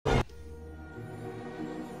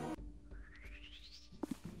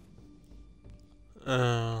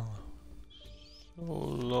Uh,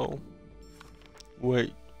 Solo.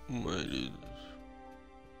 Wait, what is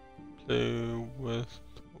play with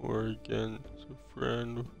or against a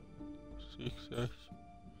friend? Success.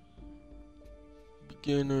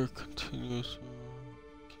 Beginner continuous.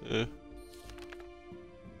 Okay.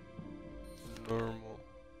 Normal.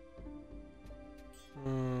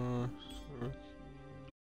 Sort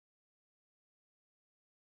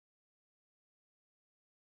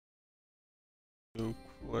new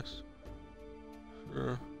quest.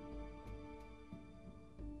 Sure.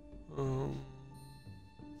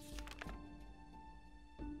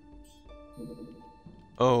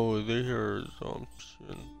 Oh, there's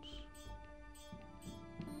options.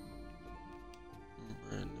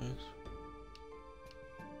 Very nice.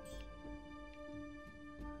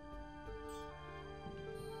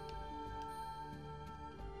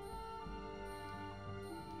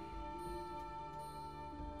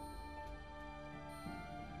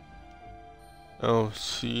 Oh,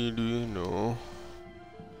 see, do you know?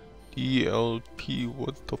 DLP,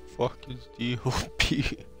 what the fuck is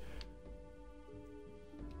DLP?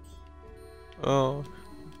 Oh.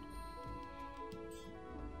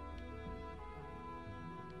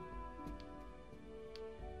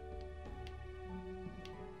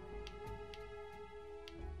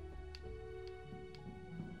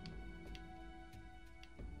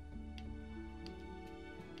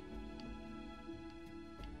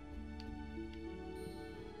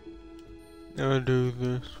 I'll do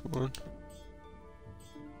this one.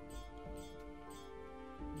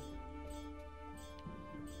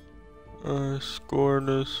 Score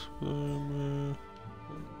this.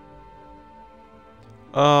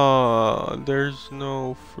 There's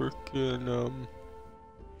no freaking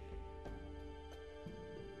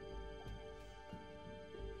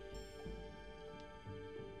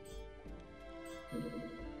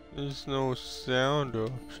there's no sound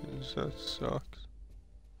options. That sucks.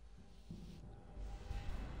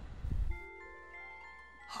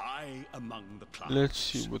 High among the clouds, Let's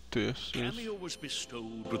see what this is. Kameo was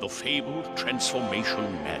bestowed with a fabled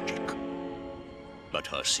transformation magic. But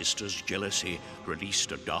her sister's jealousy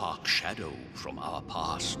released a dark shadow from our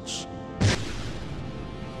pasts,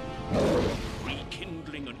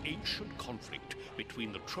 rekindling an ancient conflict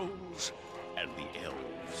between the trolls and the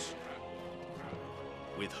elves.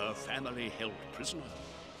 With her family held prisoner,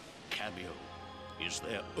 Kameo is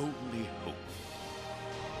their only hope.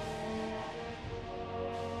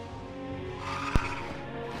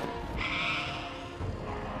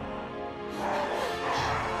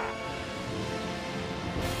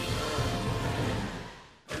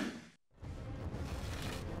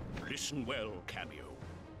 Listen well, Kameo.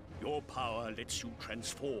 Your power lets you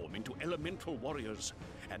transform into elemental warriors,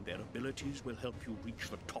 and their abilities will help you reach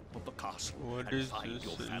the top of the castle and find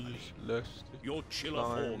your family. Your chiller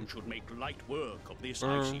form should make light work of this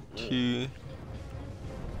icy wall. Key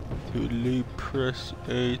to leap, press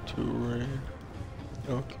A to rain.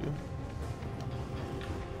 Okay.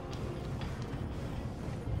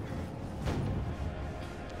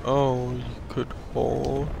 Oh, you could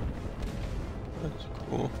hold. That's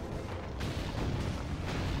cool.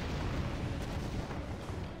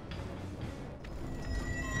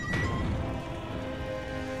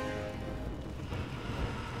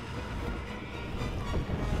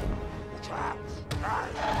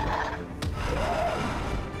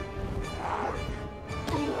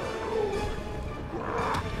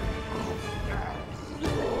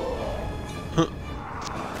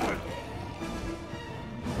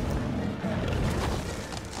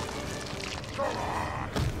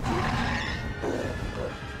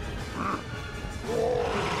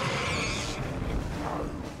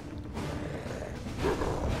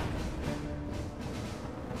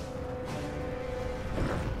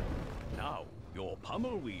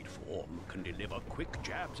 Pummelweed form can deliver quick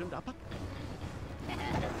jabs and uppercuts.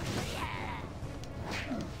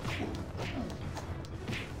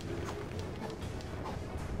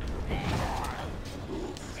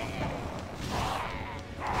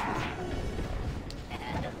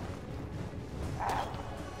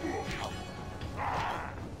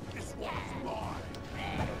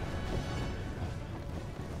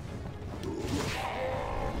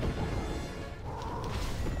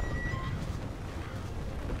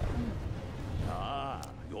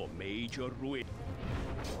 Major ruin.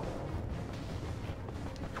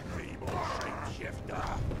 Feeble shapeshifter.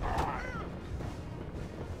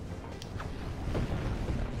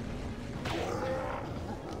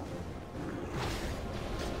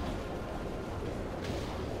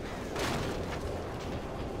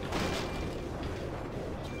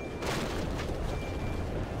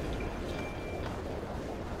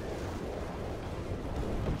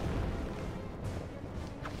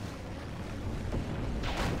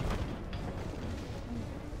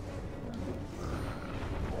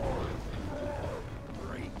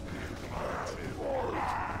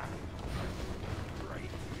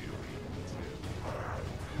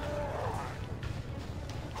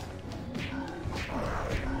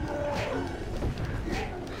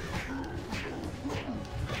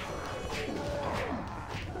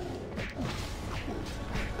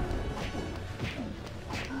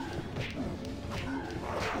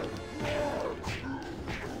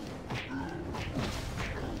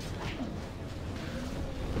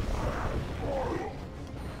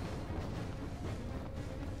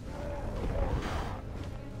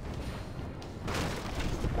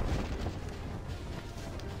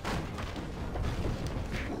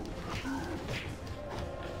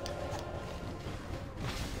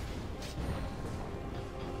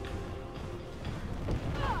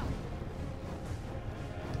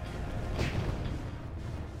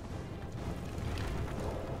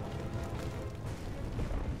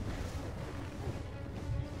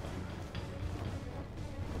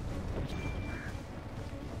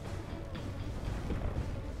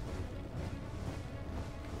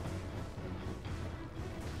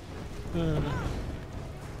 Okay.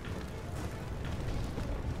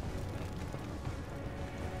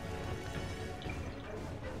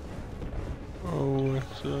 Oh,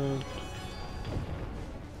 what's that?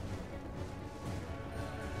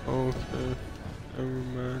 Okay, never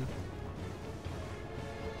mind.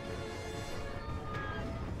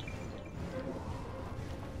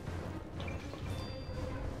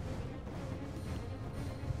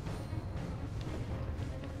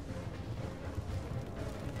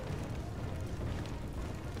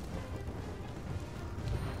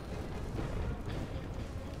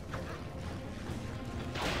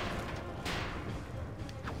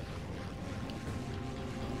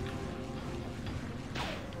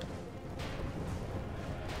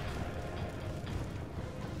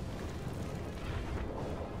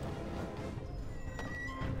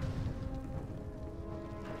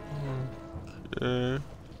 Okay.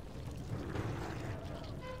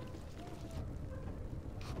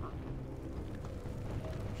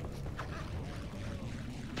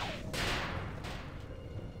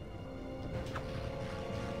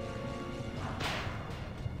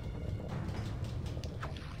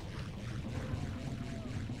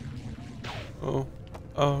 Oh,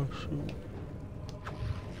 oh shoot.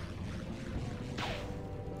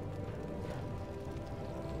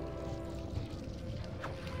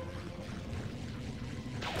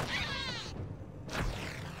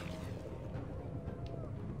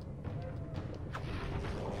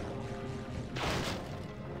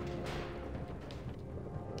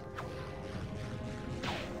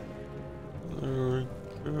 There we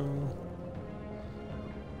go.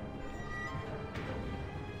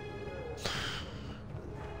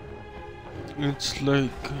 It's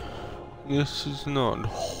like, this is not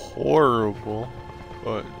horrible,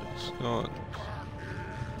 but it's not.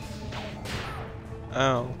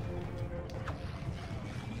 Ow.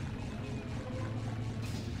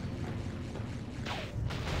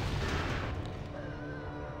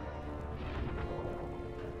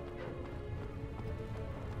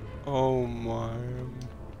 Oh my,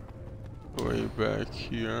 way back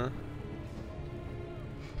here.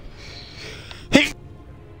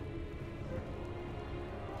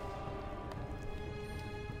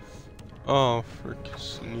 Oh, frick,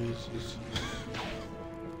 sneezes.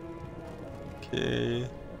 Okay.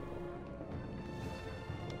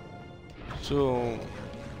 So,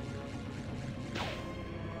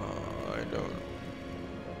 I don't.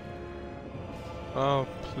 I'll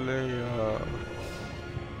play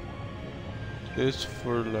this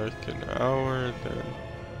for like an hour, then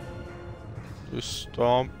just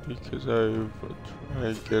stop because I've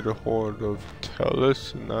tried to get a hold of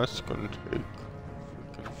Tellus, and that's gonna take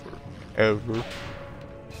freaking forever.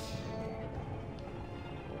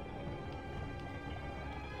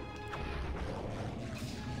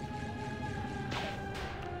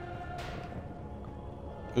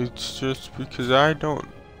 It's just because I don't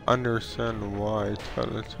understand why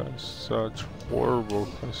Tellus has such horrible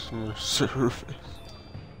customer service.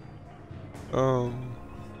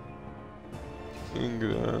 Think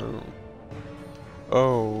that.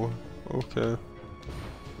 Oh, okay.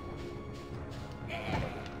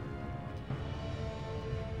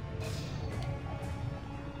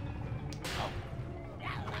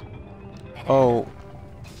 Oh,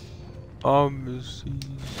 obviously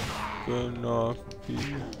gonna be.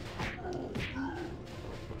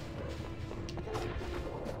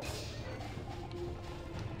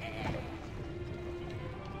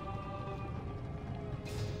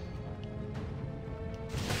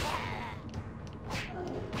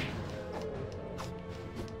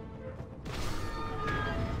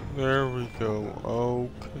 There we go.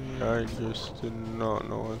 Okay, I just did not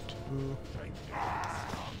know what to do.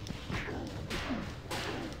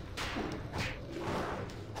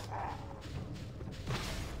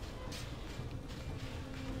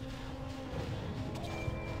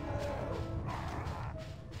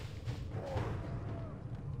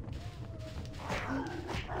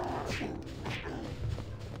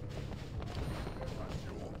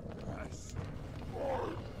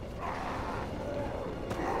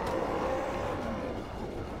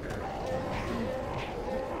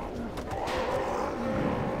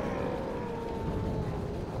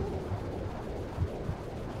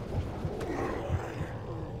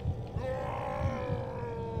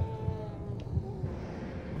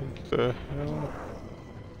 What the hell?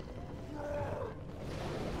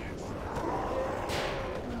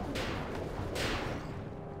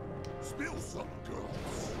 Spill some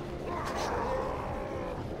guts.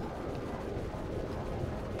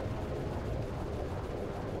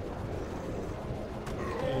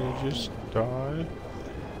 You just die?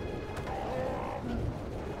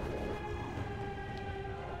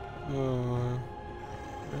 Yeah.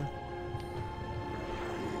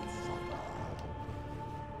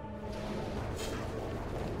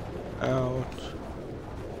 Ouch.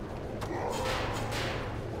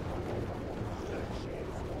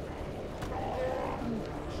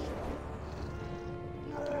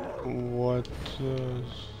 What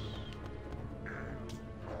does...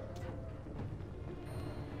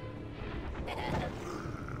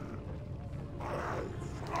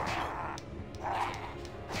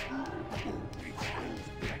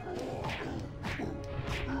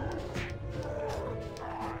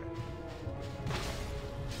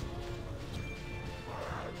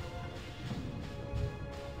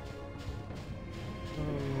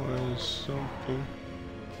 something.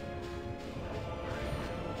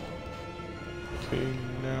 Okay,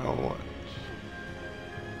 now what?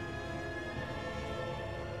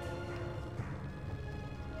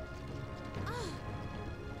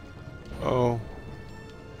 Oh.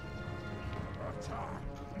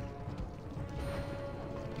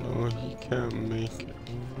 No, he can't make it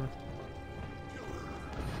over.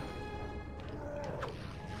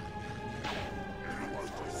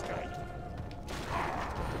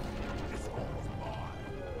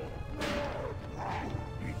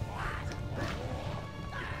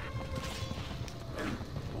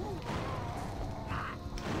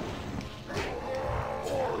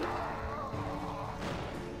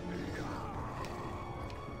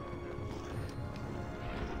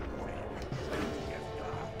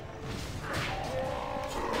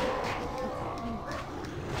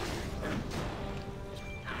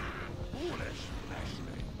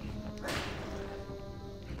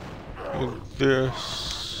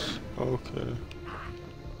 This, okay.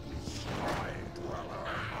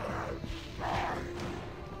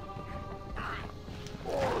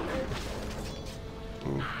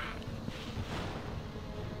 Ooh.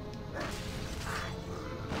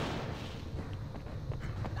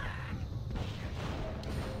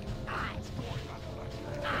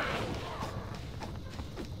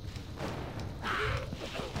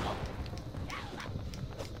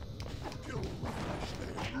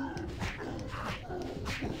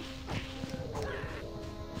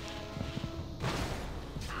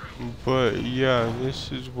 But yeah,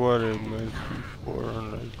 this is what I meant before,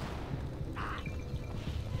 like,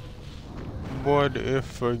 what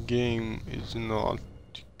if a game is not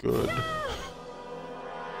good?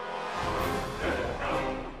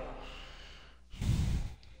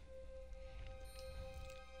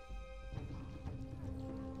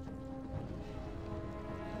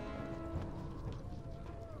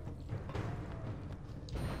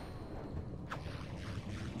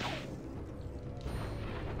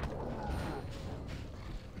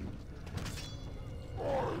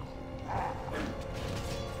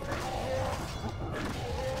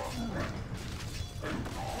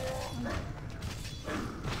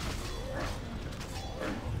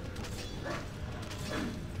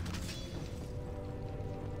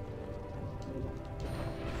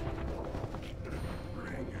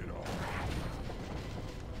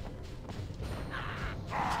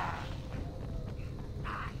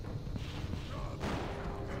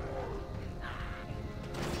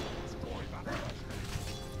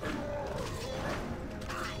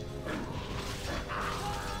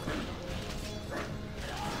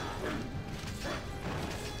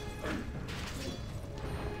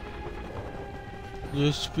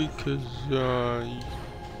 Just because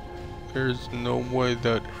there's no way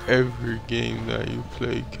that every game that you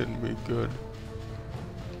play can be good.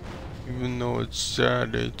 Even though it's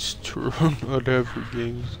sad, it's true. Not every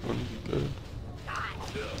game is gonna be good.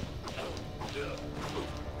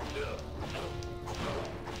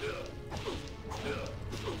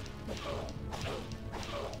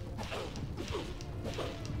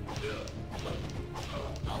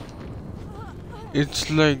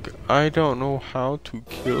 It's like, I don't know how to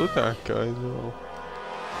kill that guy though.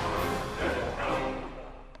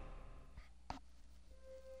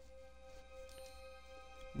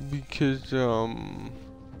 Because,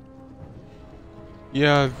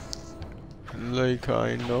 yeah, like,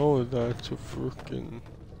 I know that's a freaking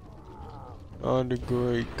not a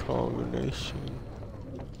great combination.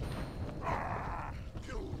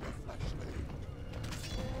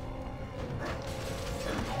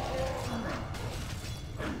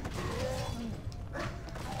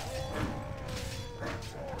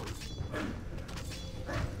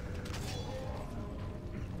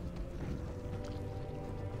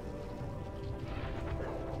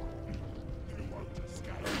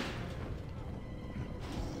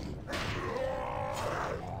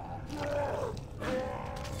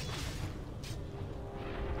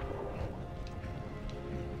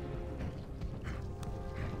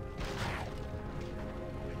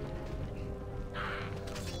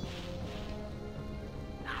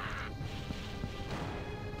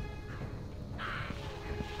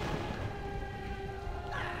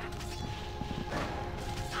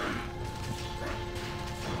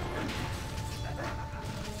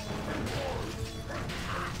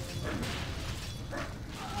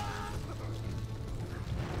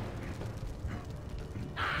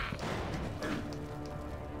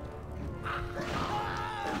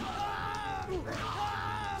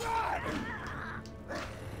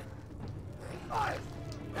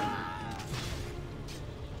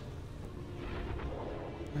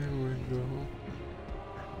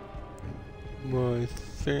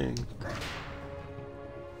 think.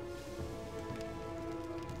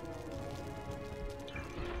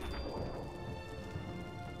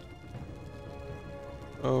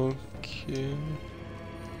 Okay.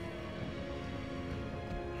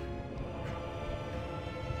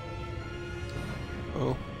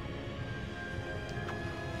 Oh.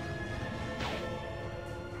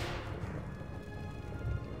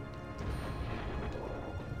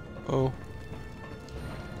 Oh.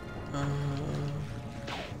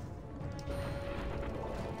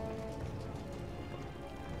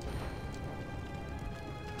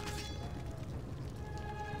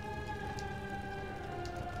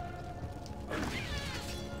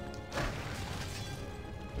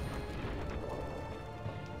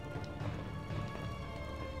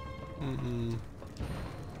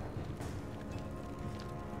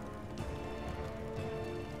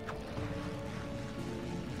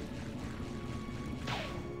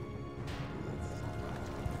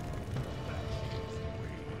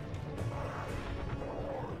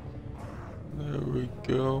 There we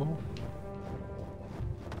go.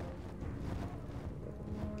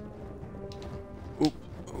 Oops,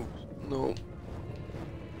 no.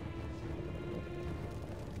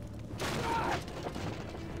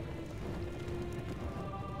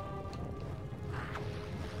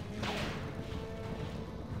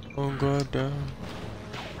 Oh god damn.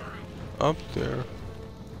 Up there.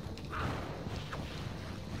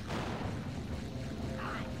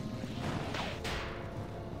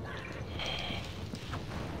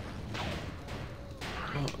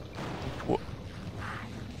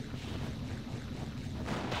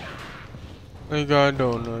 Like, I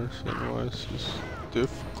don't understand why this is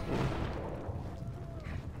difficult.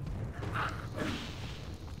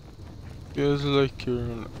 Feels like you're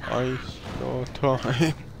on ice all the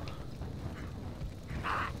time.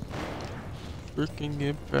 Freaking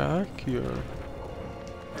get back here.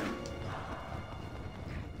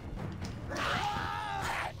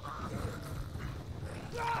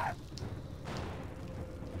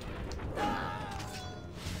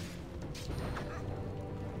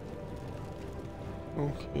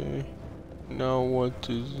 Okay, now what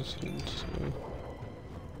does this thing say?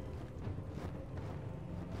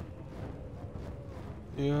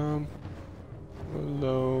 Yeah,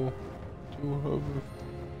 hello, do you have a...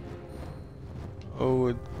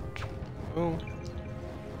 Oh, oh.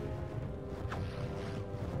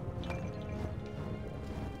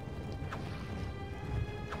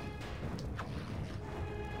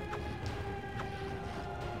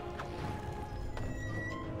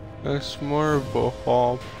 That's more of a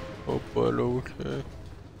hop, but okay.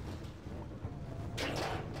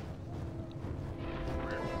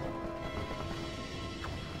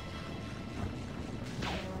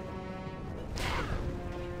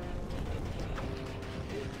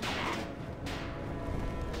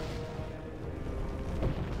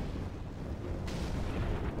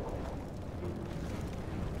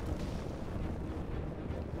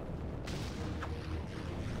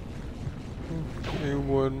 Okay,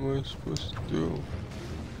 what am I supposed to do?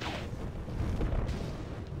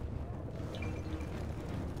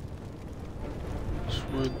 Just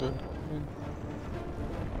read that again.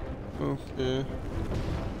 Okay.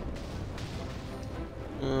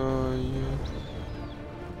 Yes.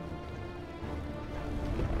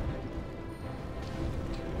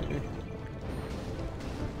 Okay.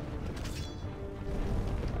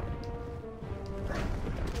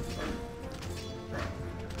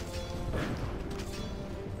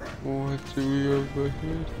 What do we have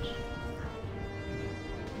ahead?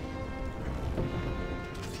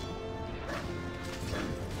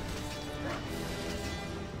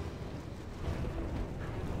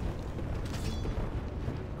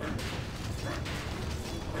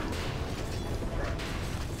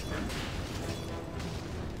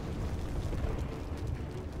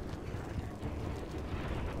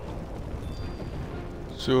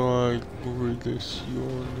 So I read this, you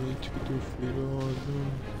all need to defeat all of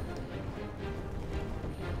them.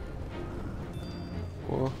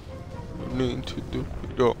 Well, you need to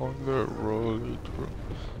defeat all the rolly to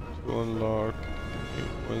unlock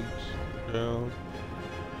it went down.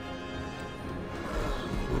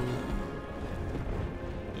 So,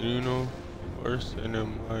 you know, first and it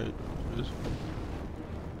might just...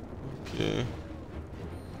 Okay.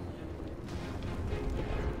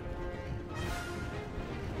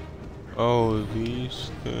 Oh,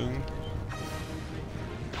 these things.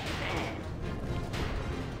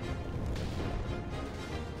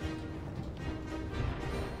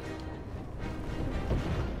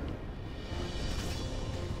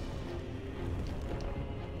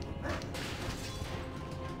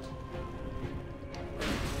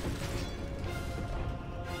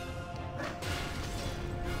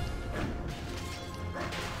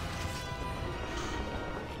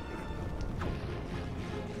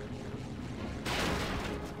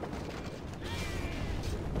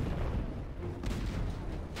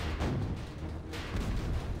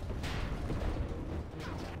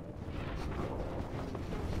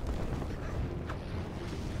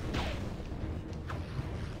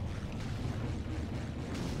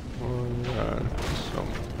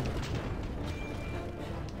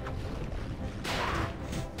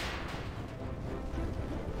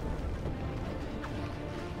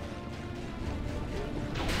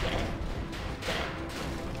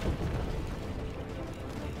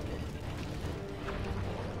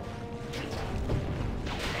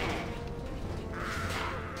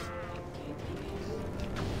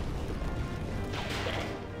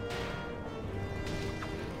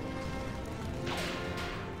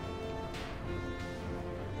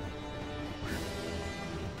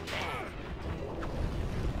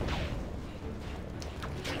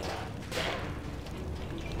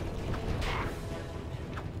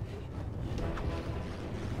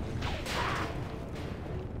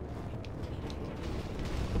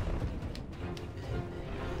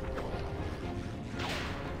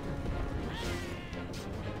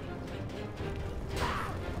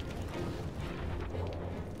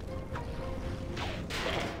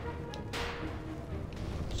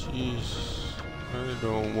 I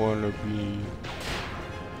don't want to be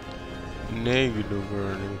negative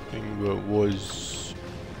or anything, but was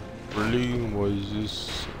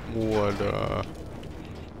this what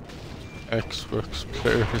Xbox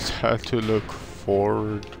players had to look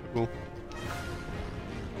forward to?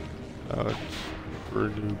 That's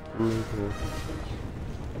pretty brutal,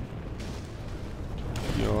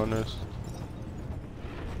 to be honest.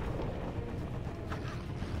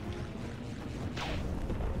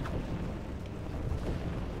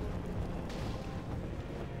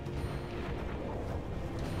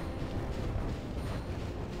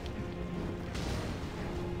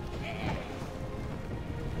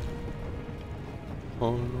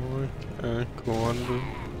 Oh no, I can't go under.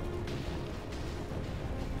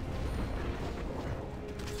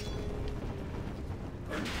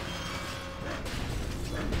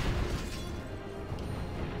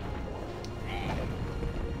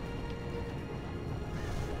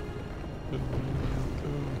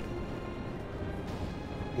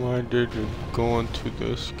 Why did it go into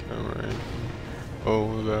this camera?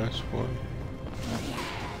 Oh, that's why.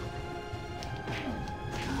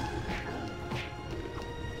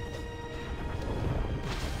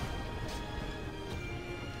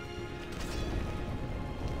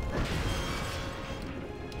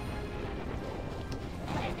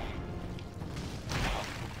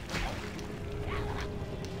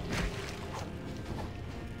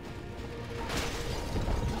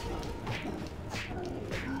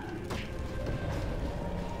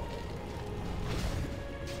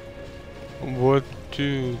 What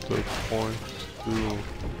do the points do?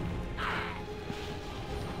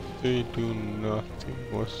 They do nothing.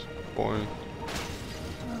 What's the point?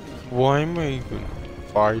 Why am I even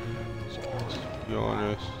fighting these guys, to be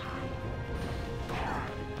honest?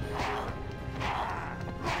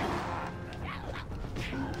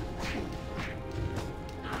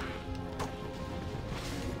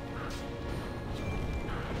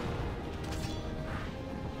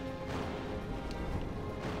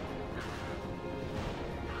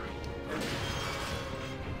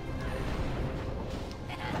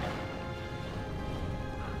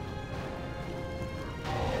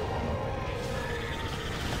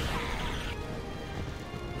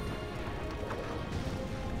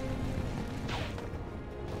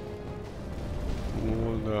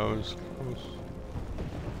 Oh, that was close.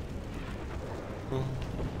 Oh.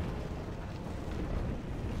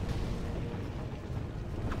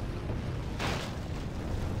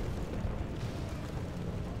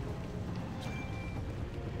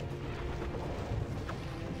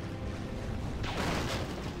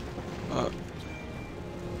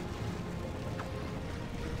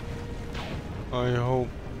 I hope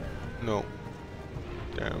no.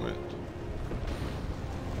 Damn it.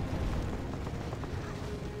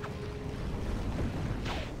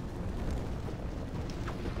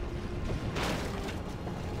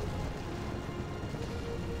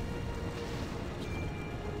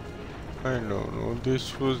 I don't know,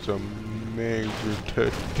 this was a major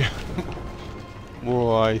tech demo.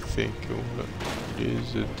 Well, I think it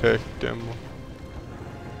is a tech demo.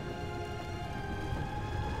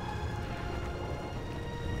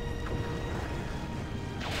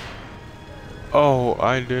 Oh,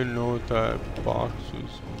 I didn't know that box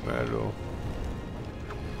was metal.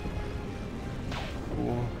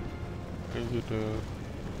 Cool. I get a...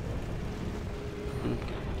 We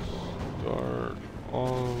can start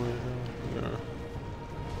all the way down here.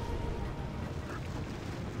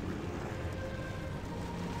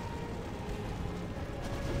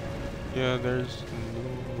 Yeah, there's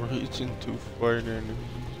no reason to fight enemies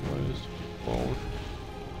on this phone.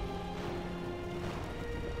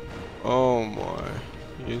 Oh my,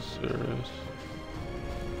 yes there is.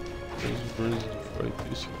 There's reason to fight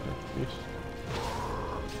this guy, please.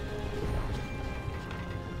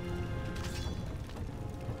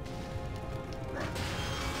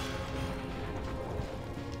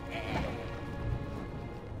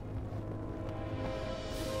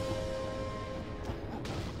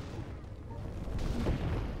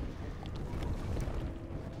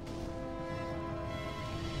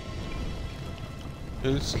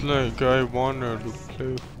 It's like I wanted to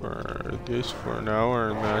play for this for an hour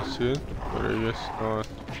and that's it, but I guess not.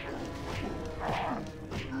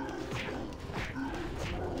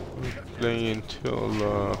 We'll play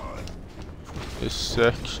until this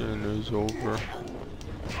section is over.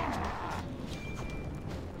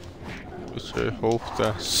 Which I hope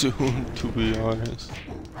that's soon, to be honest.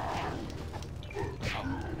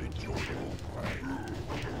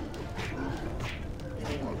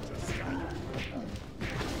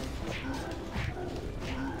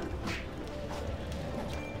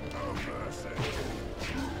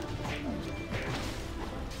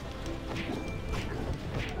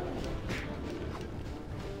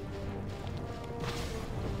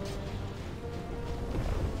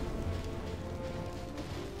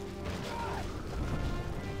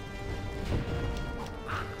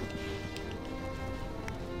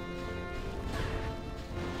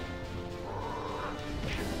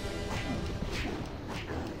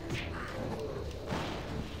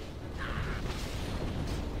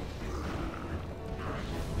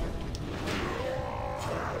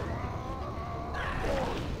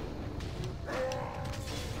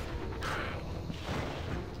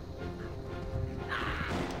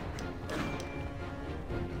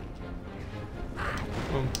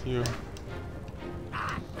 here.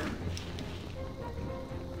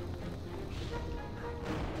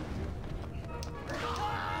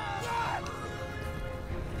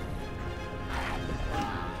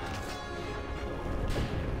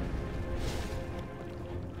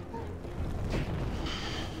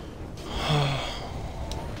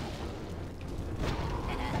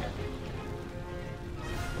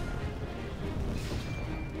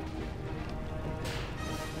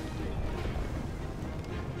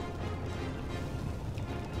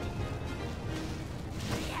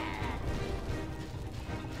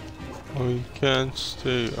 We can't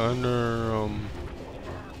stay under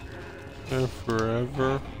here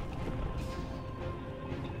forever.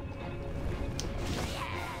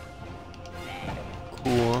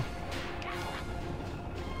 Cool.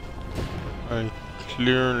 I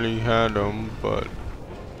clearly had them, but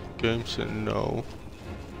game said no.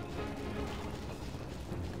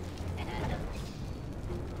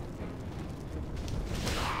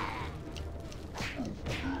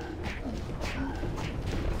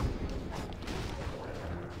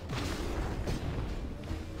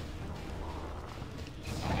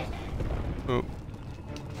 Oh.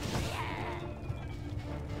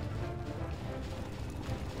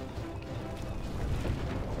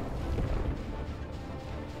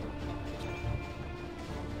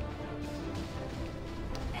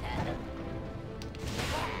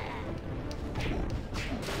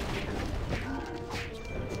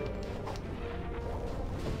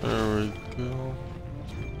 There we go.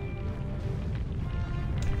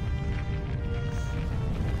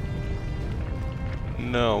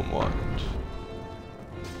 Now what?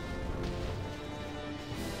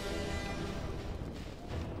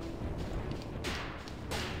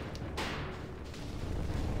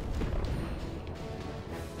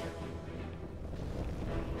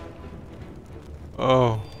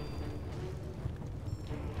 Oh.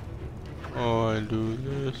 Oh, I do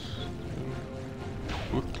this.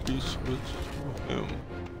 Quickly switch to him.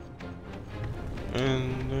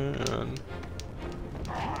 And then...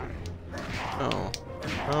 Ow.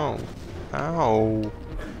 Ow. Ow.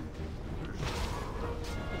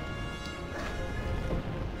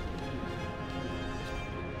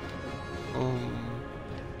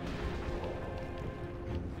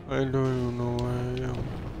 I don't even know where I am.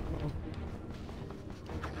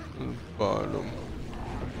 On the bottom.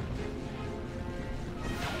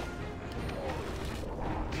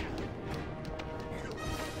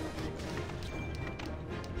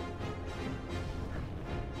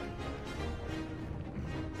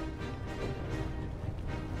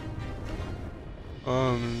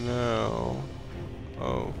 Now.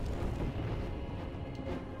 Oh.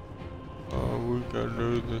 We gotta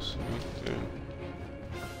do the same thing.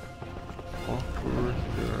 Over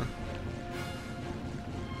here.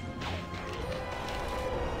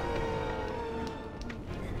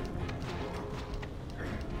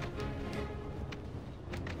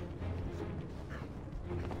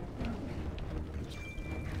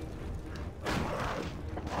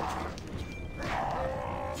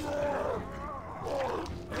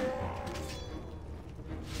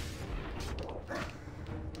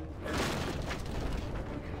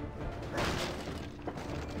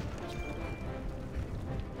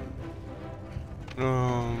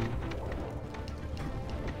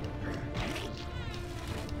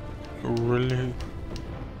 Really?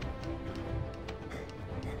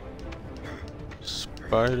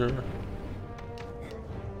 Spider?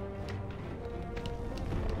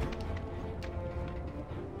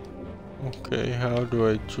 Okay, how do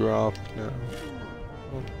I drop now?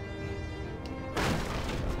 Oh.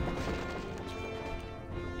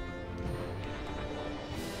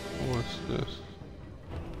 What's this?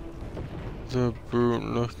 The brute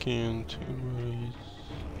looking into me.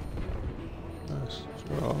 Nice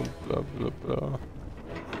job, blah blah blah.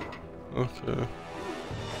 Okay.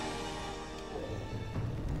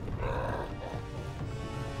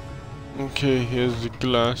 Okay, here's the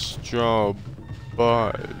glass job,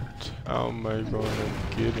 but how am I gonna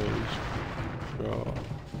get his job?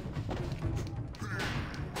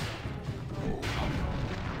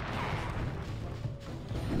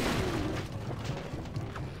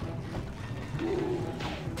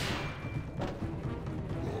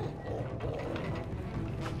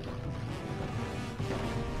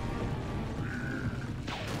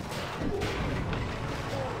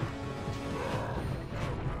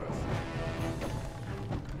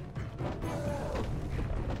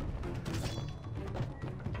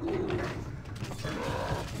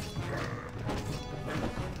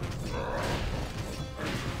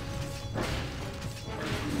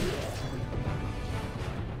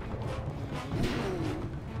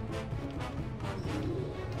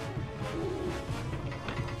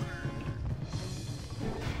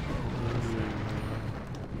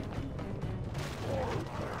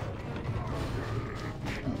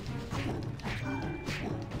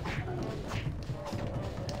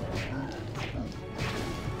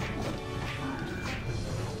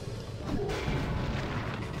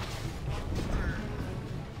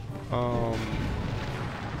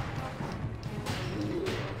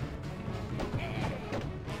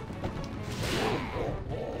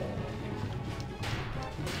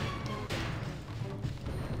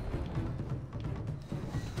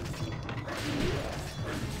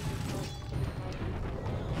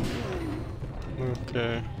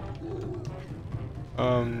 Okay.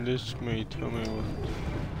 This may tell me what to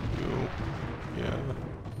do. Yeah.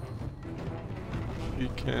 You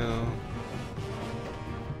can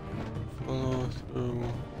follow through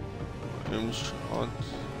aim shots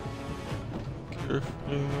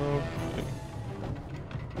carefully. Okay.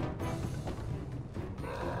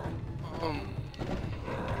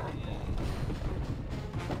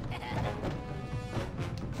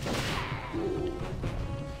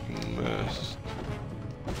 Missed.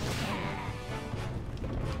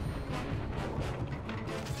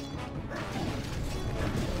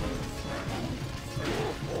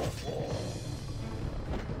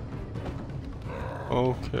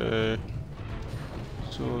 Okay,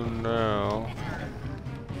 so now,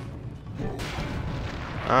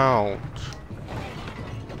 ouch.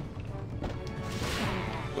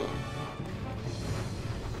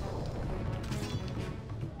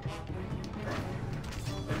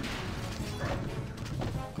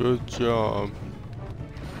 Good job.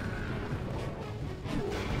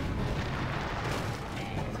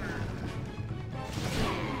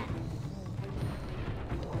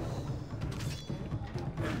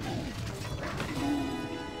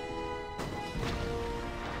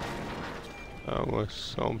 That was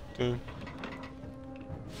something.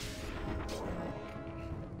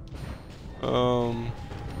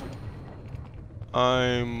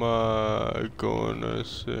 I'm gonna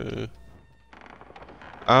say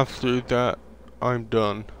after that I'm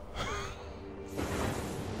done.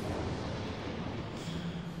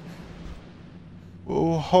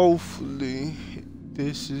 Well, hopefully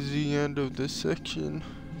this is the end of this section.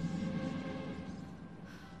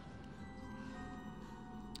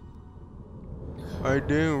 I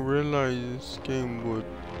didn't realize this game would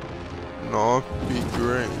not be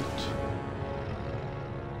great,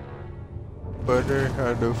 but I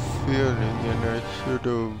had a feeling and I should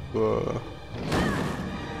have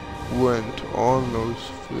went on those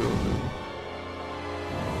feelings.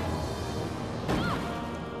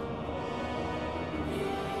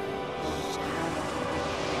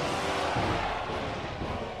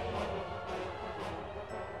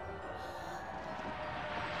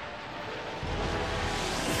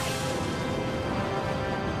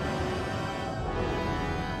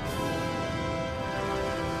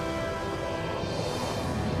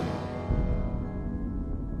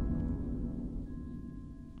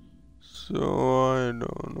 So I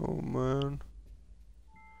don't know, man.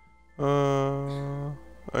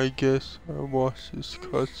 I guess I watched this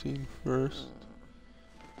cutscene first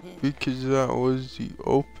because that was the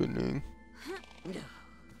opening.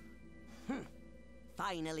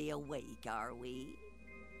 Finally awake, are we?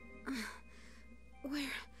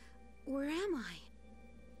 Where am I?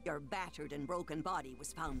 Your battered and broken body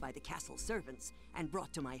was found by the castle servants and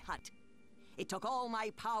brought to my hut. It took all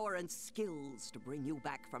my power and skills to bring you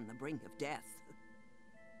back from the brink of death.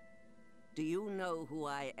 Do you know who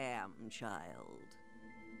I am, child?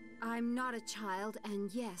 I'm not a child,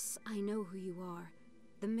 and yes, I know who you are.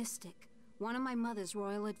 The Mystic, one of my mother's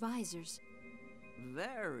royal advisors.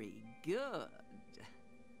 Very good.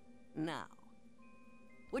 Now,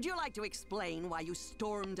 would you like to explain why you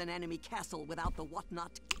stormed an enemy castle without the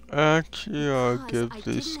whatnot? Actually, I'll give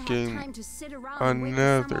this game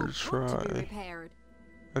another try.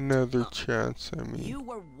 Another chance, I mean. You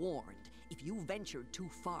were warned. If you ventured too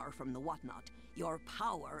far from the whatnot, your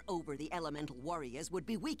power over the elemental warriors would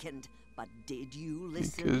be weakened. But did you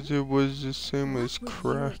listen? Because it was the same as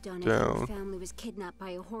Crackdown.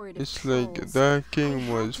 It's like that game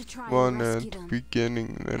was fun at the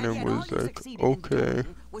beginning, and it was like, okay.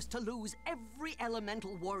 Was to lose every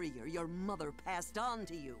elemental warrior your mother passed on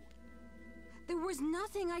to you. There was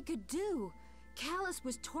nothing I could do. Callus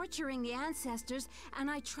was torturing the ancestors, and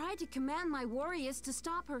I tried to command my warriors to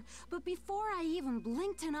stop her, but before I even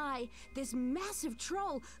blinked an eye, this massive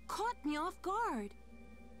troll caught me off guard.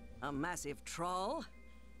 A massive troll?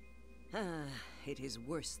 It is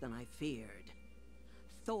worse than I feared.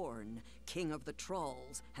 Thorn, king of the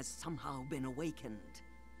trolls, has somehow been awakened.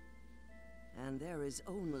 And there is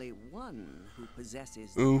only one who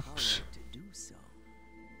possesses the power to do so.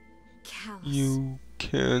 Callus. You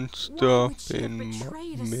can't stop in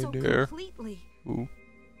midair. So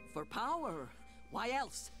for power. Why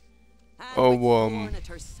else? And oh, at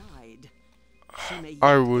her side,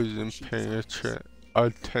 I wasn't paying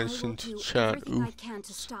attention to chat. Everything I can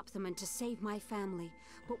to stop them and to save my family.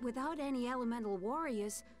 But without any elemental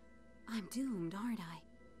warriors, I'm doomed, aren't I?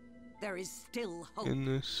 There is still hope. In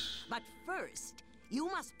this, but first, you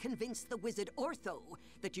must convince the wizard Ortho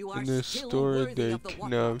that you are in this still story, worthy they of the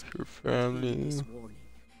kidnap your family.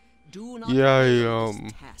 Do not Yeah,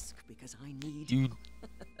 this task because I need you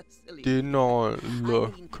did not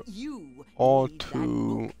look all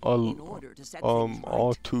too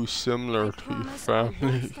all too similar to your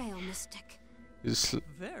family. It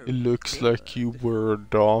looks like you were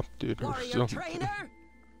adopted or something.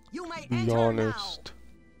 To be honest.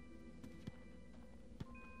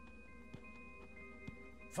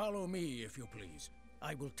 Follow me, if you please.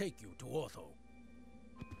 I will take you to Ortho.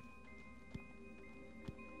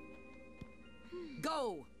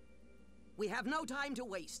 Go! We have no time to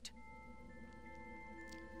waste.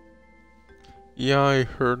 Yeah, I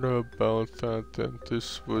heard about that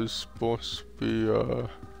this was supposed to be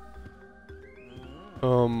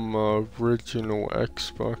original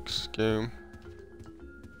Xbox game.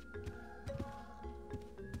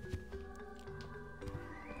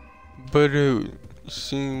 But it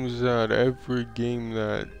seems that every game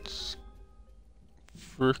that's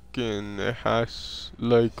frickin' has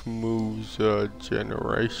like moves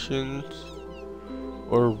generations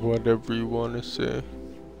or whatever you wanna say.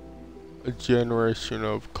 A generation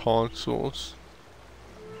of consoles.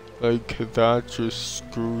 Like that just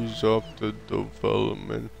screws up the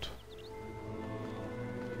development.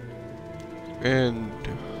 And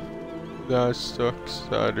that sucks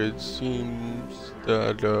that it seems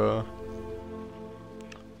that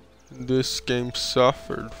this game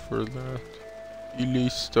suffered for that. At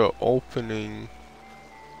least the opening.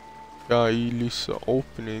 Yeah, at least the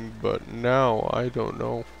opening, but now I don't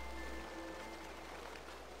know.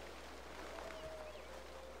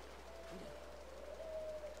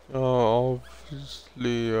 I'll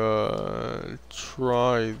obviously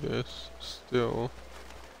try this still.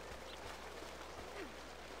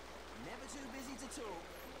 Never too busy to talk.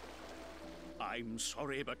 I'm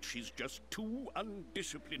sorry, but she's just too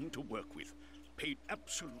undisciplined to work with. Paid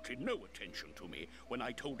absolutely no attention to me when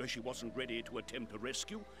I told her she wasn't ready to attempt a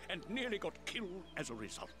rescue, and nearly got killed as a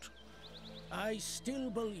result. I still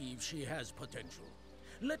believe she has potential.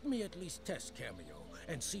 Let me at least test Kameo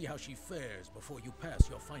and see how she fares before you pass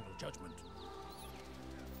your final judgment.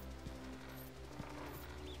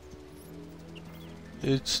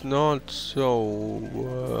 It's not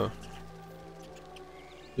so,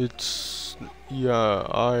 yeah,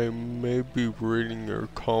 I may be reading your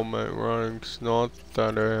comment wrong. It's not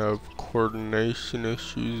that I have coordination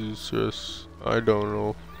issues, it's just, I don't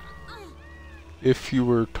know. If you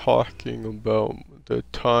were talking about the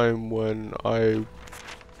time when I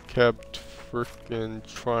kept frickin'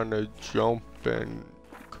 trying to jump and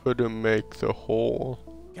couldn't make the hole.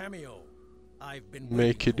 Kameo, I've been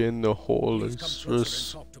Make it in the hole, it's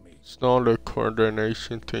just, it's not a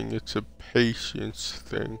coordination thing, it's a patience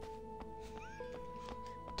thing.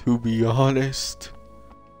 To be honest.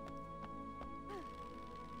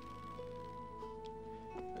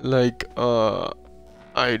 Like,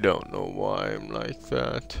 I don't know why I'm like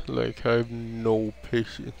that. Like, I have no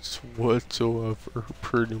patience whatsoever,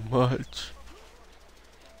 pretty much.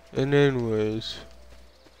 And anyways,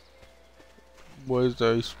 was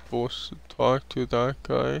I supposed to talk to that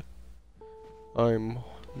guy? I'm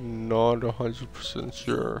not 100%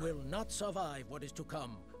 sure. You will not survive what is to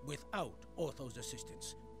come without Ortho's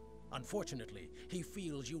assistance. Unfortunately, he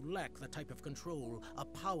feels you lack the type of control, a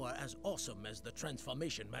power as awesome as the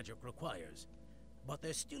transformation magic requires. But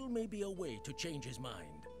there still may be a way to change his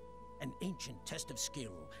mind. An ancient test of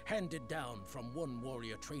skill, handed down from one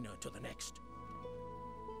warrior trainer to the next.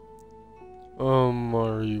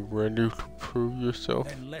 Are you ready to prove yourself?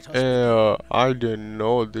 I didn't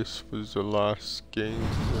know this was the last game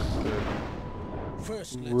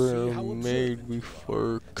that were made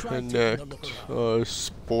before Connect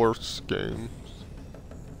sports games.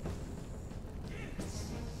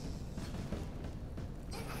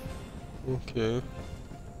 Okay.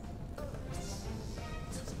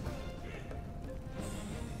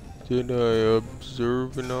 Did I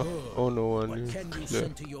observe enough? Oh no, I need to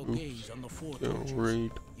click. Oops, can't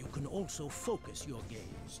read. You can also focus your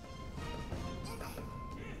gaze.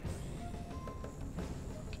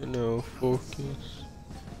 Okay, now focus.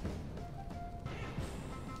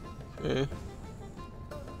 Okay.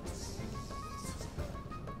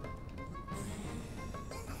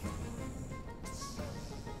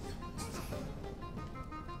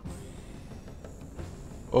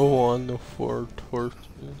 Oh, on the 4 torches.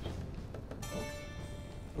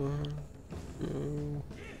 1, 2.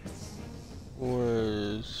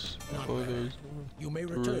 Where's... Oh, there's 1. You may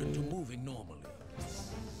return to moving normally.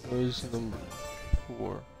 Where's number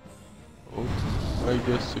 4? Oh, I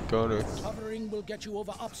guess I got it. Hovering will get you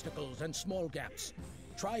over obstacles and small gaps.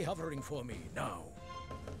 Try hovering for me now.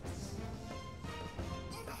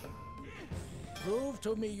 Prove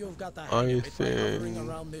to me you've got the hang of it by hovering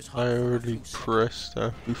around this hot I already few pressed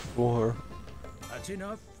that before. That's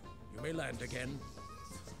enough. You may land again.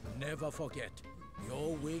 Never forget,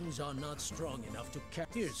 your wings are not strong enough to catch.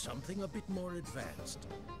 Here's something a bit more advanced.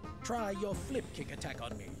 Try your flip kick attack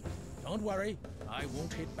on me. Don't worry, I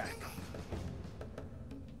won't hit back.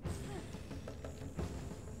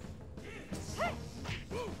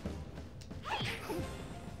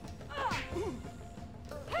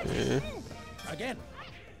 Again,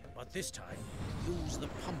 but this time, use the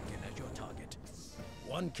pumpkin as your target.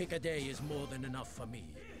 One kick a day is more than enough for me.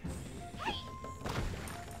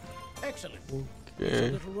 Excellent. There's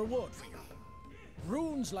a little reward for you.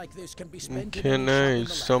 Runes like this can be spent. Can I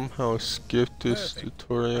somehow skip this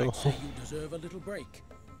tutorial? I'd say you deserve a little break.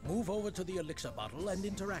 Move over to the elixir bottle and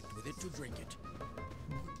interact with it to drink it.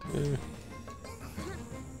 Okay.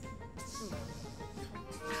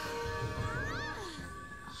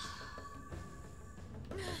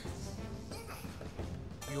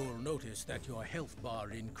 You'll notice that your health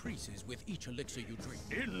bar increases with each elixir you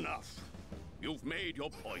drink. Enough! You've made your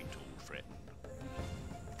point, old friend.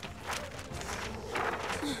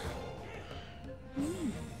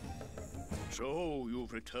 So,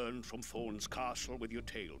 you've returned from Thorn's castle with your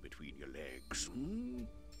tail between your legs, hmm?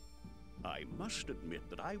 I must admit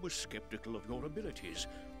that I was skeptical of your abilities,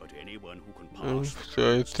 but anyone who can pass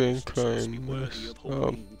So I think I messed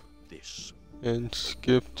up this. and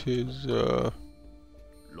skipped his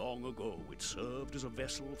Long ago, it served as a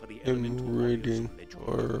vessel for the him elemental reading, warriors of legend.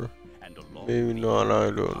 or And along maybe with not, I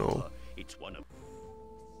elemental don't know. power, it's one of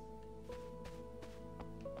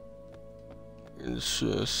It's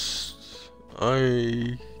just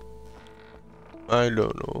I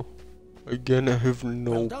don't know. Again, I have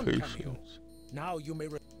no Well done, Kameo. patience. Now you may.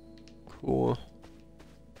 Cool.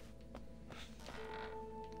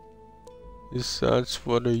 Yes, that's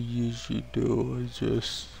what I usually do.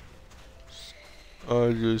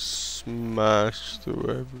 I just smash through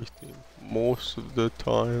everything most of the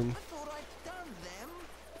time.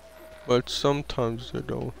 But sometimes I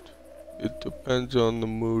don't. It depends on the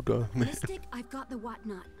mood I'm in. Mystic, I've got the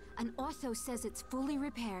whatnot, and Ortho says it's fully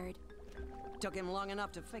repaired. Took him long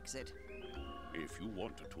enough to fix it. If you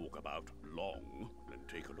want to talk about long, then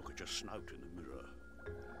take a look at your snout in the mirror.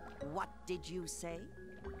 What did you say?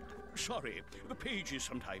 Sorry, the pages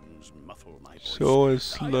sometimes muffle my voice. So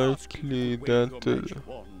it's I ask likely you to wave that your magic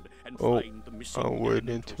wand and find the missing I'll wait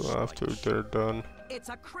elemental until after sprites. they're done It's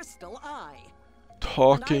a crystal eye.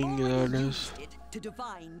 talking, and I that already is. used it to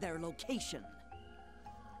divine their location.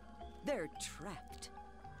 They're trapped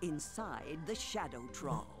inside the Shadow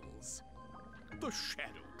Trolls. The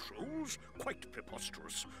Shadow Trolls? Quite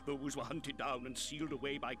preposterous. Those were hunted down and sealed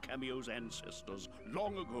away by Kameo's ancestors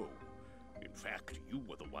long ago. In fact, you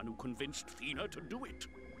were the one who convinced Thena to do it.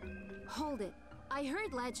 Hold it. I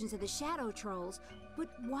heard legends of the Shadow Trolls, but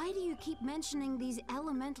why do you keep mentioning these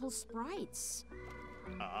elemental sprites?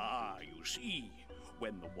 Ah, you see,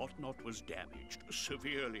 when the whatnot was damaged,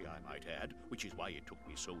 severely I might add, which is why it took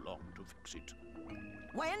me so long to fix it.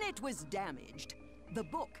 When it was damaged, the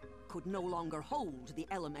book could no longer hold the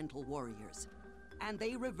elemental warriors, and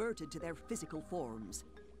they reverted to their physical forms,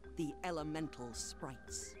 the elemental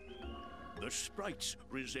sprites. The sprites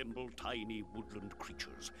resemble tiny woodland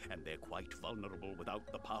creatures, and they're quite vulnerable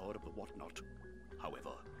without the power of the whatnot.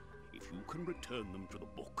 However, if you can return them to the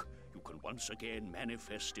book, you can once again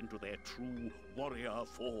manifest into their true warrior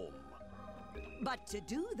form. But to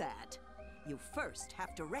do that, you first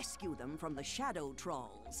have to rescue them from the Shadow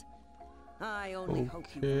Trolls. I only hope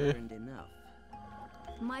you've Okay. learned enough.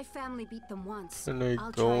 My family beat them once. Can I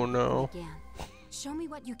I'll go try to beat them now? again. Show me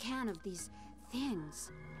what you can of these things.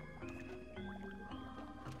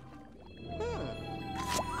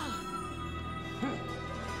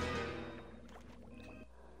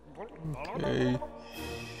 Okay.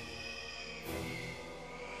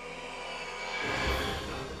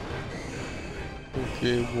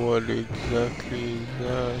 Okay, what exactly is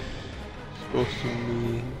that supposed to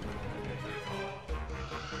mean?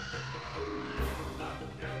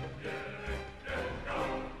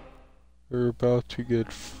 We're about to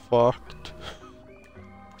get fucked.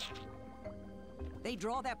 They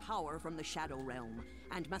draw their power from the Shadow Realm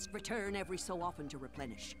and must return every so often to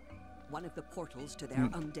replenish. One of the portals to their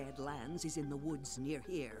undead lands is in the woods near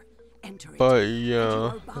here. Enter it, But and you yeah,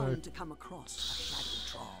 are bound that to come across a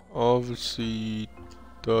Shadow Troll. obviously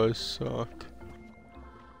does suck.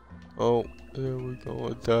 Oh, there we go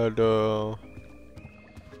with that,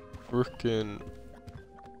 frickin'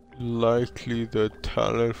 likely the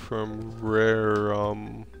talent from Rare,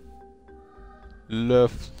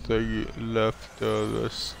 left the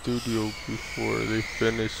studio before they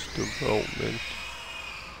finished development.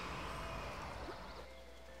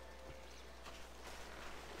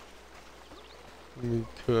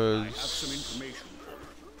 because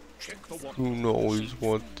who knows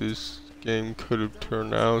what this game could have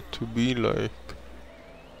turned out to be like.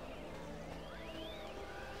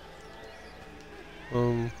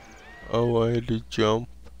 Oh, I had to jump.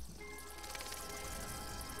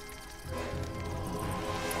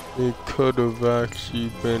 It could have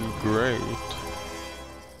actually been great.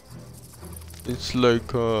 It's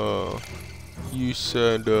like, you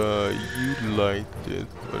said, you liked it,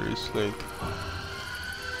 but it's like,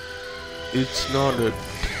 it's not a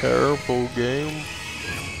terrible game.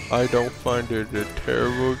 I don't find it a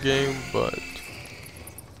terrible game, but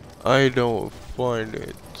I don't find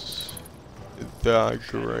it that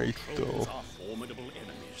great though. Are formidable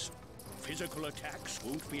enemies. Physical attacks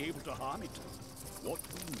won't be able to harm it. What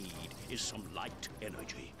we need is some light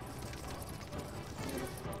energy.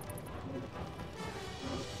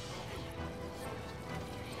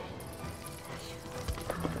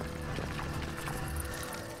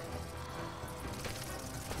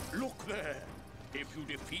 Look there! If you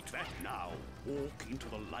defeat that now, walk into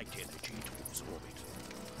the light energy to absorb it.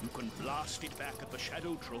 You can blast it back at the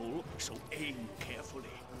Shadow Troll, so aim carefully.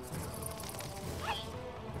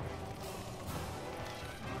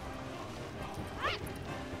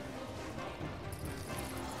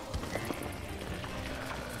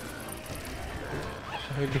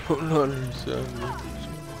 I don't understand what he's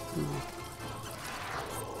doing.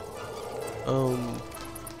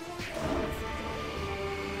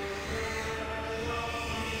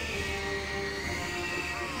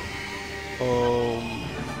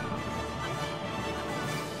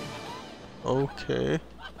 Okay.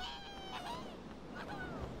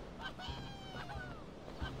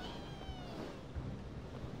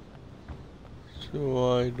 So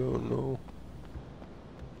I don't know.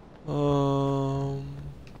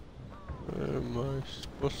 Where am I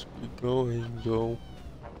supposed to be going though?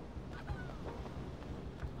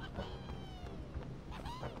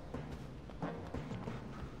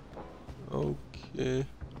 Okay.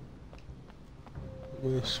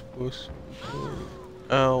 Am I supposed to be going?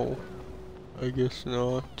 Ow. I guess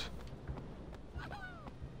not.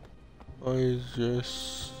 I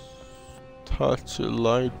just touched a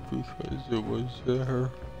light because it was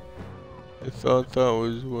there. I thought that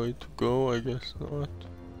was the way to go, I guess not.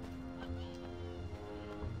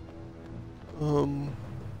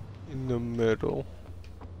 In the middle.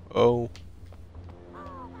 Oh.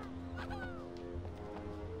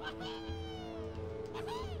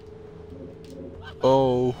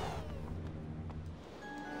 Oh.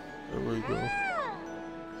 There we go.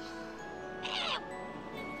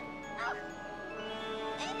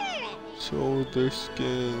 So this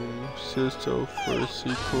game sets out for a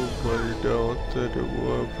sequel, but I doubt that it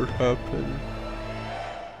will ever happen.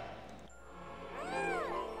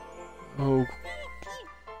 Oh.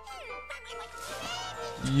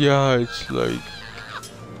 Yeah, it's like,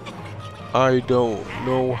 I don't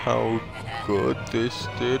know how good this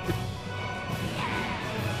did.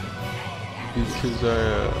 Because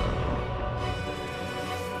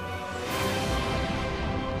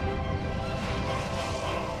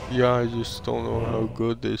yeah, I just don't know how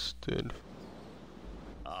good this did.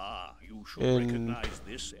 Ah, you should recognize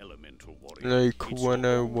this elemental warrior. Like when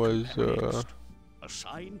I was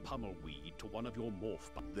assign Pummelweed to one of your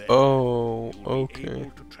morph. Oh, okay.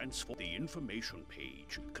 Able to transform. The information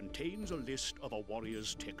page contains a list of a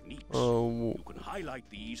warrior's techniques. Oh, you can highlight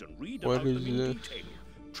these and read about them in detail.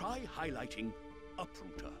 Try highlighting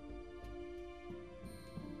Uprooter.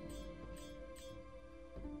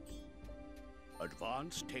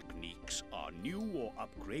 Advanced techniques are new or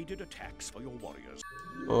upgraded attacks for your warriors.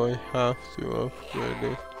 I have to upgrade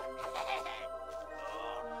it.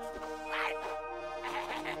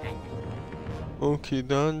 Okay,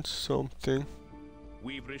 that's something.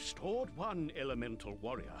 We've restored one elemental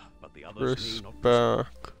warrior, but the others Press may not.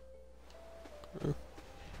 back. Okay.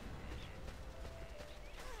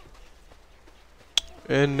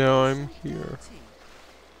 And now I'm here.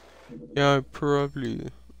 Yeah, I probably...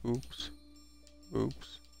 Oops.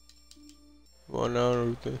 One out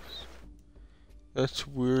of this. That's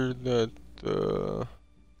weird that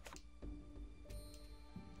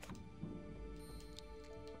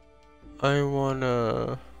I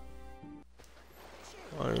wanna...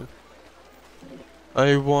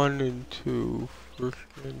 I wanted to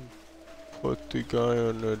freaking put the guy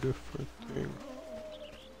on a different thing.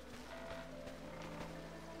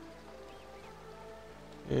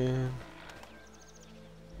 And...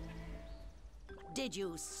 Did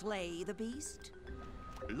you slay the beast?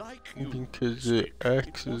 Like you, because the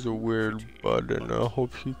X is a weird button. I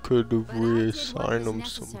hope you could reassign them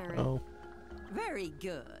somehow. Very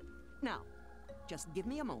good. Now, just give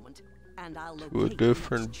me a moment, and I'll to a locate the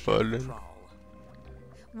different next shadow button. troll.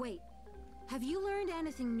 Wait, have you learned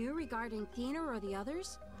anything new regarding Thena or the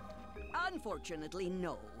others? Unfortunately,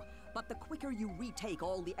 no. But the quicker you retake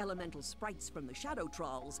all the elemental sprites from the shadow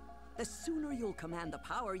trolls, the sooner you'll command the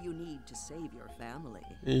power you need to save your family.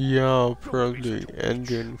 Yeah, I'll probably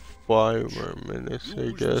end in 5 more minutes,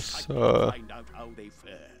 I guess.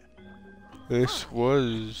 This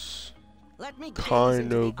was Let me gaze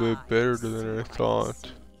kind into of a the bit eyes, better see than I what can thought.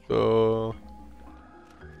 see. So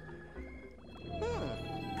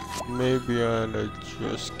maybe I'm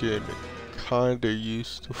just getting kinda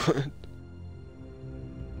used to it.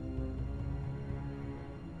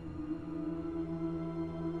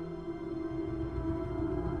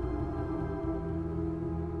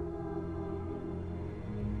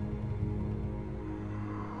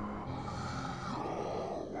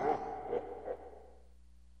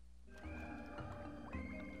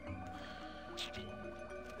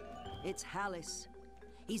 It's Hallis.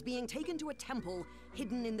 He's being taken to a temple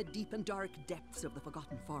hidden in the deep and dark depths of the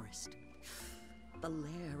Forgotten Forest. The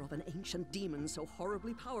lair of an ancient demon so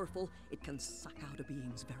horribly powerful it can suck out a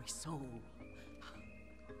being's very soul.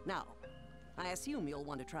 Now, I assume you'll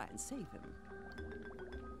want to try and save him.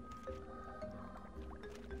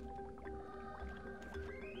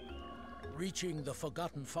 Reaching the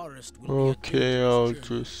Forgotten Forest will Okay, be a I'll dangerous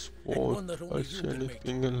journey, just and won't one that only touch you can make.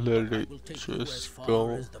 anything and let But I it will take you as just far go.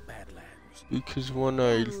 as the Badlands. Because when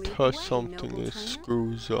I Then lead the touch way, something, noble it trainer.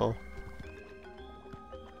 screws up.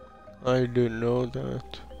 I didn't know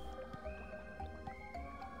that.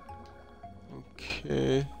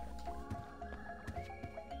 Okay.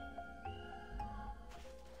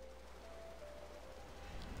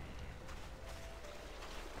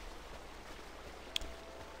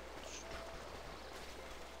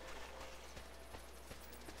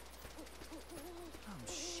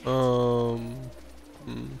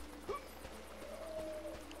 Hmm.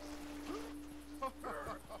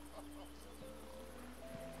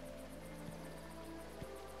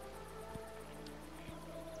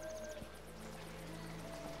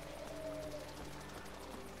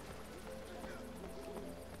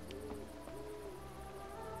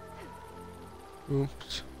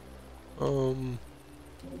 Oops.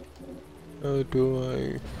 How do I?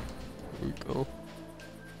 Here we go.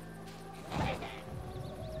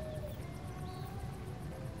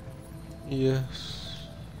 Yes.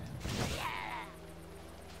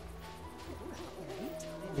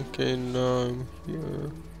 Okay, now I'm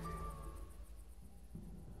here.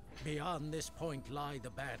 Beyond this point lie the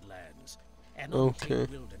Badlands, an Okay. untamed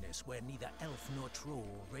wilderness where neither elf nor troll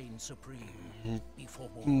reign supreme. Before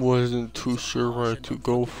Wasn't too is a sure where harsh and to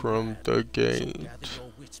go unforgiving from land. the So gate. gather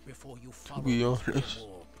your wits before you follow be me through the honest.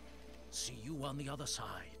 warp. See you on the other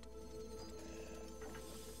side.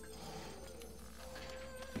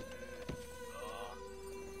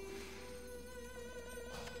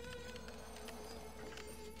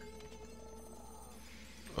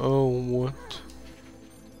 Oh, what?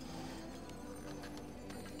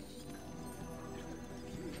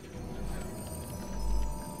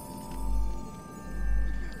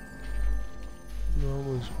 That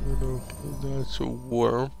was good, okay, that's a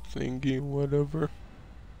warp thingy, whatever.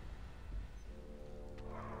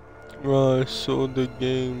 So the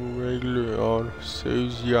game regular auto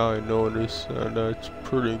saves, yeah, I noticed that, that's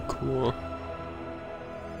pretty cool.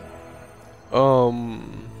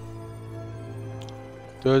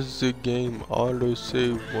 Does the game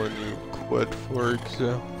autosave when you quit, for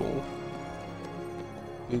example?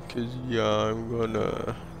 Because yeah, I'm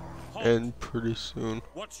gonna end pretty soon.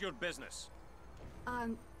 What's your business?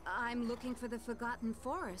 I'm looking for the Forgotten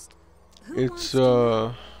Forest. Who It's wants to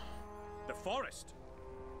know? The forest?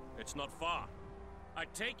 It's not far.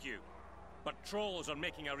 I'd take you, but trolls are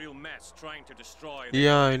making a real mess trying to destroy the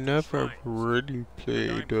Yeah, I elemental never shrines. really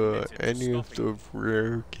played committed to any of stopping the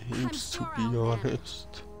rare games, to sure be I'll manage.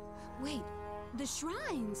 honest. Wait, the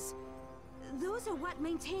shrines. Those are what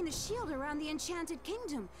maintain the shield around the Enchanted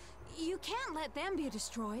Kingdom. You can't let them be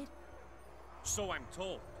destroyed. So I'm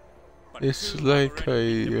told. But It's 2 have like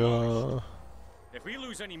already been a demolished. If we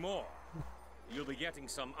lose any more, you'll be getting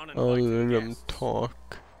some I'll uninvited let them guests.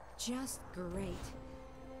 talk. Just great.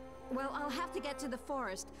 Well, I'll have to get to the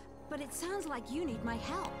forest, but it sounds like you need my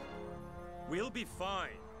help. We'll be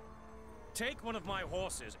fine. Take one of my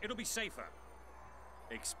horses. It'll be safer.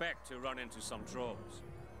 Expect to run into some trolls.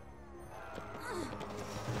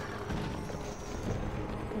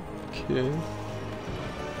 Okay.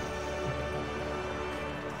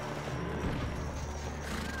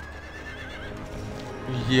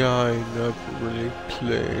 Yeah, I never really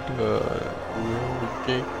played real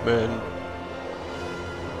game, man.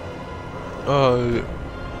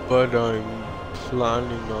 but I'm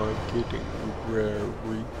planning on getting a rare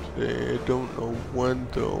replay. I don't know when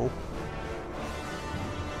though.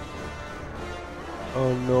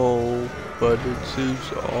 Oh no, but it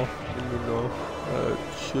saves often enough. That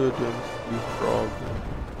shouldn't be a problem.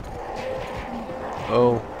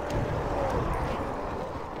 Oh.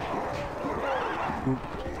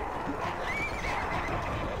 Oops.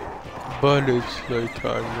 But it's like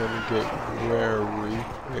I'm gonna get rare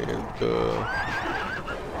replay, and the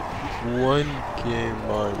one game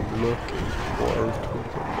I'm looking forward to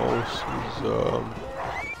the most is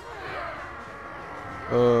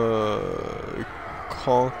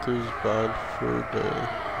Conker's Bad Fur Day.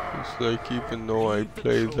 It's like, even though I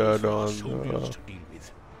played that on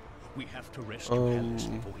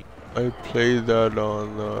I played that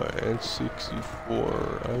on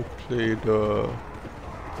N64. I played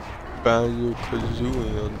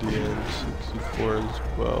Banjo-Kazooie on the N64 as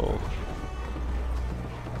well.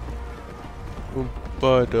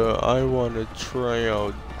 But I want to try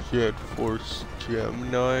out Jet Force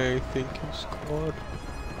Gemini, I think it's called.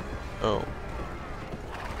 Oh.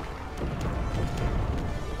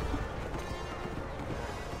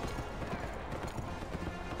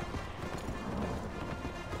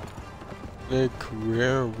 Like,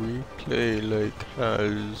 rare replay like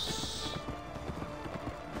has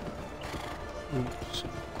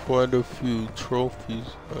quite a few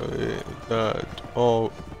trophies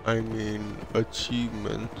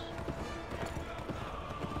achievements.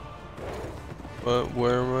 But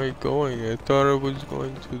where am I going? I thought I was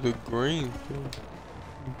going to the green thing.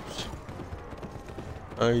 Oops.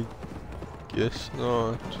 I guess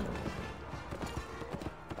not.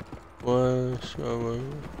 Why shall I?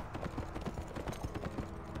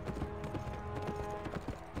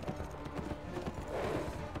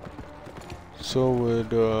 So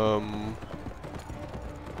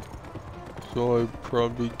so I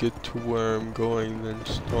probably get to where I'm going, then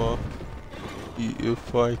stop.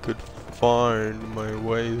 If I could find my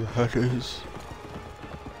way, that is.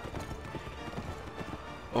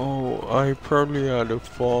 Oh, I probably had to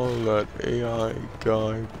follow that AI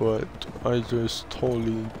guy, but I just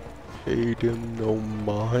totally paid him no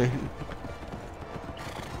mind.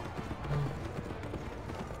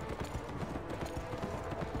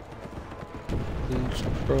 It's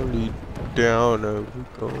probably down I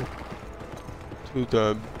would go to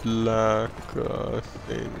the black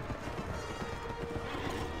thing.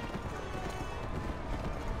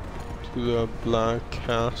 To the black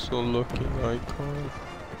castle looking icon.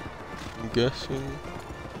 I'm guessing.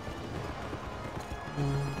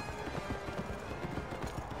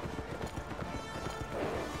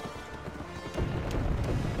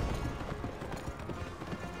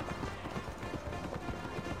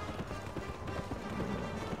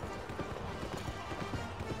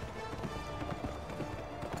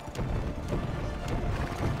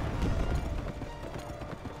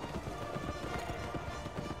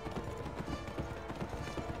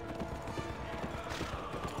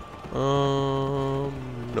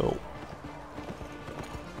 No.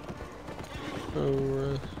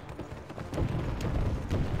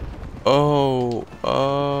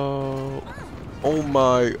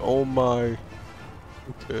 Oh my.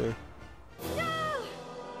 Okay.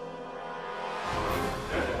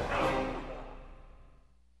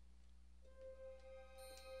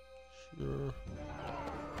 Sure.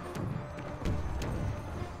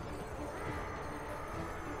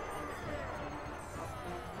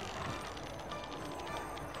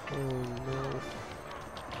 Oh no.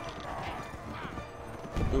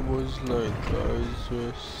 It was like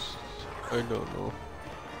I don't know.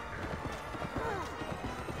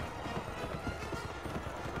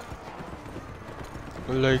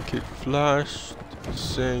 Like, it flashed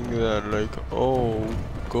saying that, like, oh,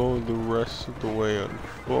 go the rest of the way on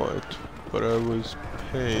foot, but I was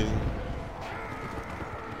paying.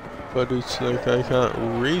 But it's like I can't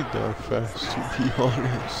read that fast, to be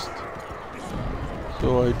honest.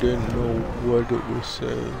 So I didn't know what it was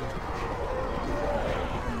saying.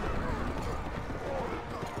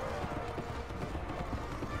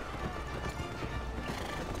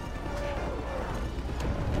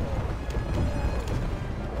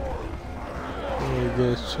 I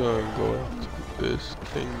guess I'm going to this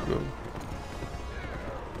kingdom.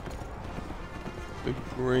 The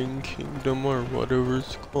Green Kingdom, or whatever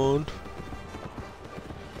it's called.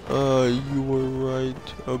 You were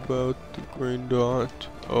right about the green dot.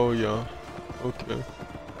 Oh yeah, okay.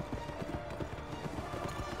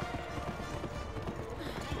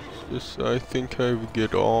 It's just, I think I would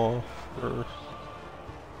get off first.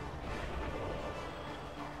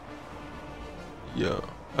 Yeah,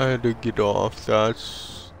 I had to get off,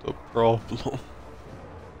 that's the problem.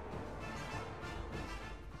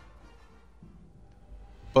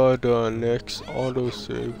 But next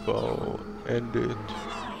autosave, I'll end it.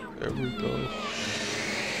 There we go.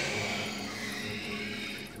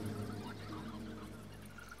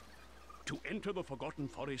 To enter the Forgotten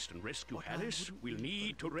Forest and rescue Alice, we'll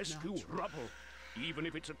need to rescue Rubble. Even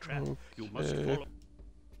if it's a trap, you must follow.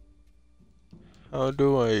 How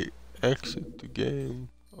do I exit the game?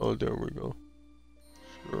 Oh, there we go.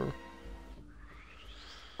 Sure.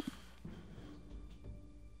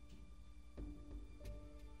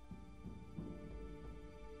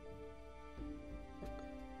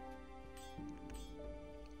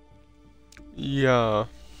 Yeah.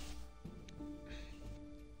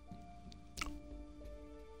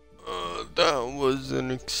 That was an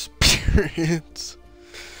experience.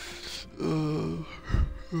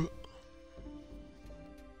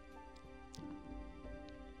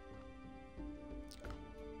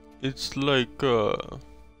 It's like,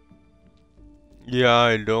 yeah,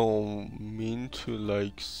 I don't mean to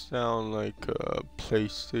like sound like a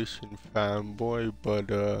PlayStation fanboy,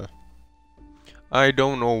 but I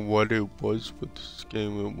don't know what it was with this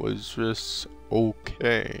game. It was just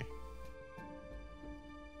okay.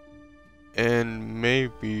 And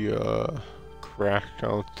maybe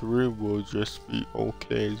Crackdown 3 will just be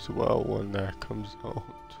okay as well when that comes out.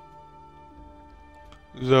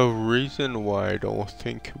 The reason why I don't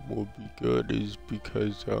think it will be good is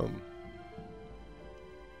because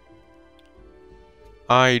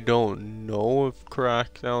I don't know if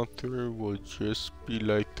Crackdown 3 will just be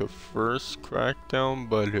like the first Crackdown,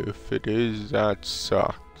 but if it is, that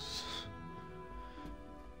sucks.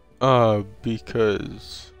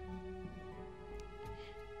 Because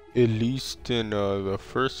at least in the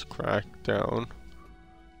first Crackdown,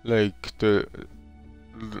 like the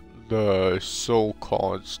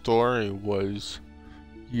so-called story was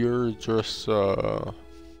you're just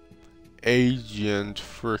agent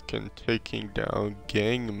freaking taking down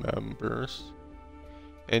gang members,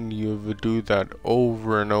 and you would do that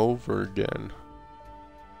over and over again.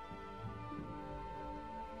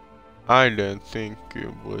 I didn't think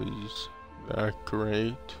it was that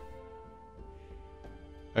great.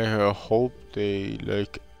 I hope they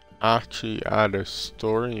like actually add a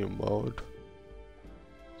story mode.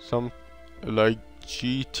 Some like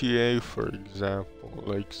GTA, for example,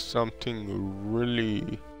 like something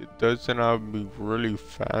really, it doesn't have to be really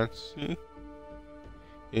fancy.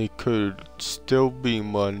 It could still be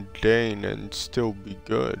mundane and still be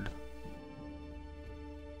good.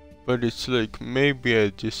 But it's like maybe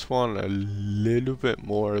I just want a little bit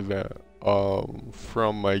more of that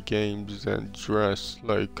from my games than just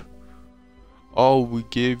like, oh, we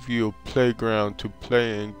give you a playground to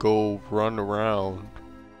play and go run around.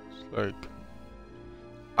 It's like,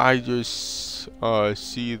 I just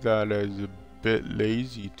see that as a bit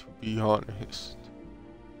lazy, to be honest.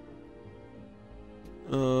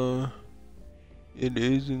 It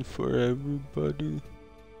isn't for everybody.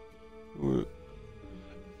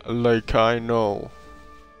 Like, I know.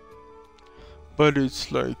 But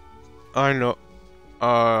it's like, I know,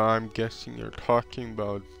 I'm guessing you're talking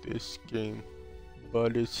about this game.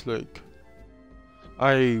 But it's like,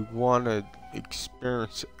 I wanna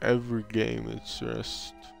experience every game. It's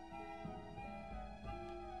just,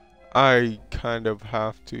 I kind of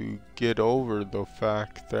have to get over the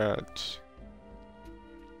fact that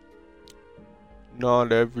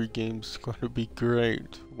not every game's gonna be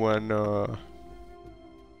great when,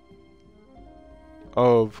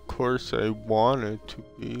 of course I want it to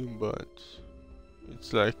be, but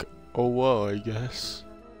it's like, oh well, I guess.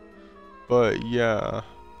 But yeah,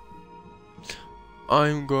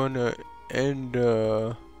 I'm gonna end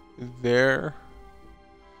there.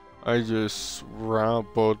 I just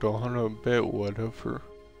rambled on a bit, whatever.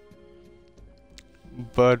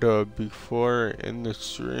 But before in the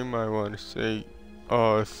stream, I want to say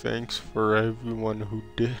thanks for everyone who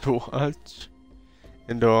did watch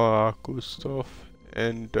and all that cool stuff,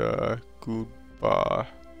 and goodbye.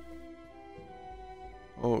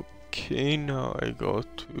 Okay, now I go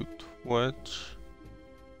to Twitch.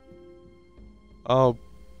 What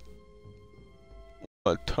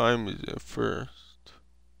time is it first?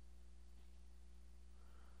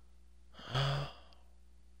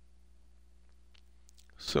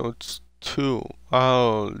 So it's 2.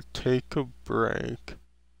 I'll take a break.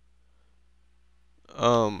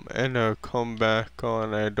 And I'll come back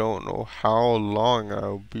on. I don't know how long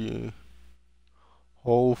I'll be.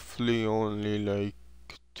 Hopefully only like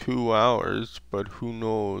 2 hours, but who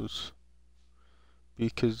knows?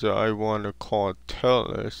 Because I want to call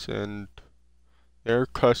TELUS and their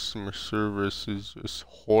customer service is just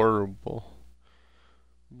horrible.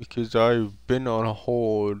 Because I've been on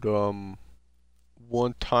hold,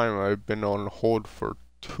 one time I've been on hold for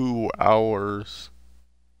 2 hours.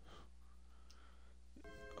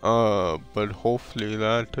 But hopefully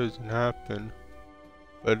that doesn't happen.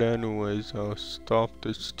 But anyways, I'll stop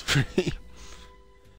the stream.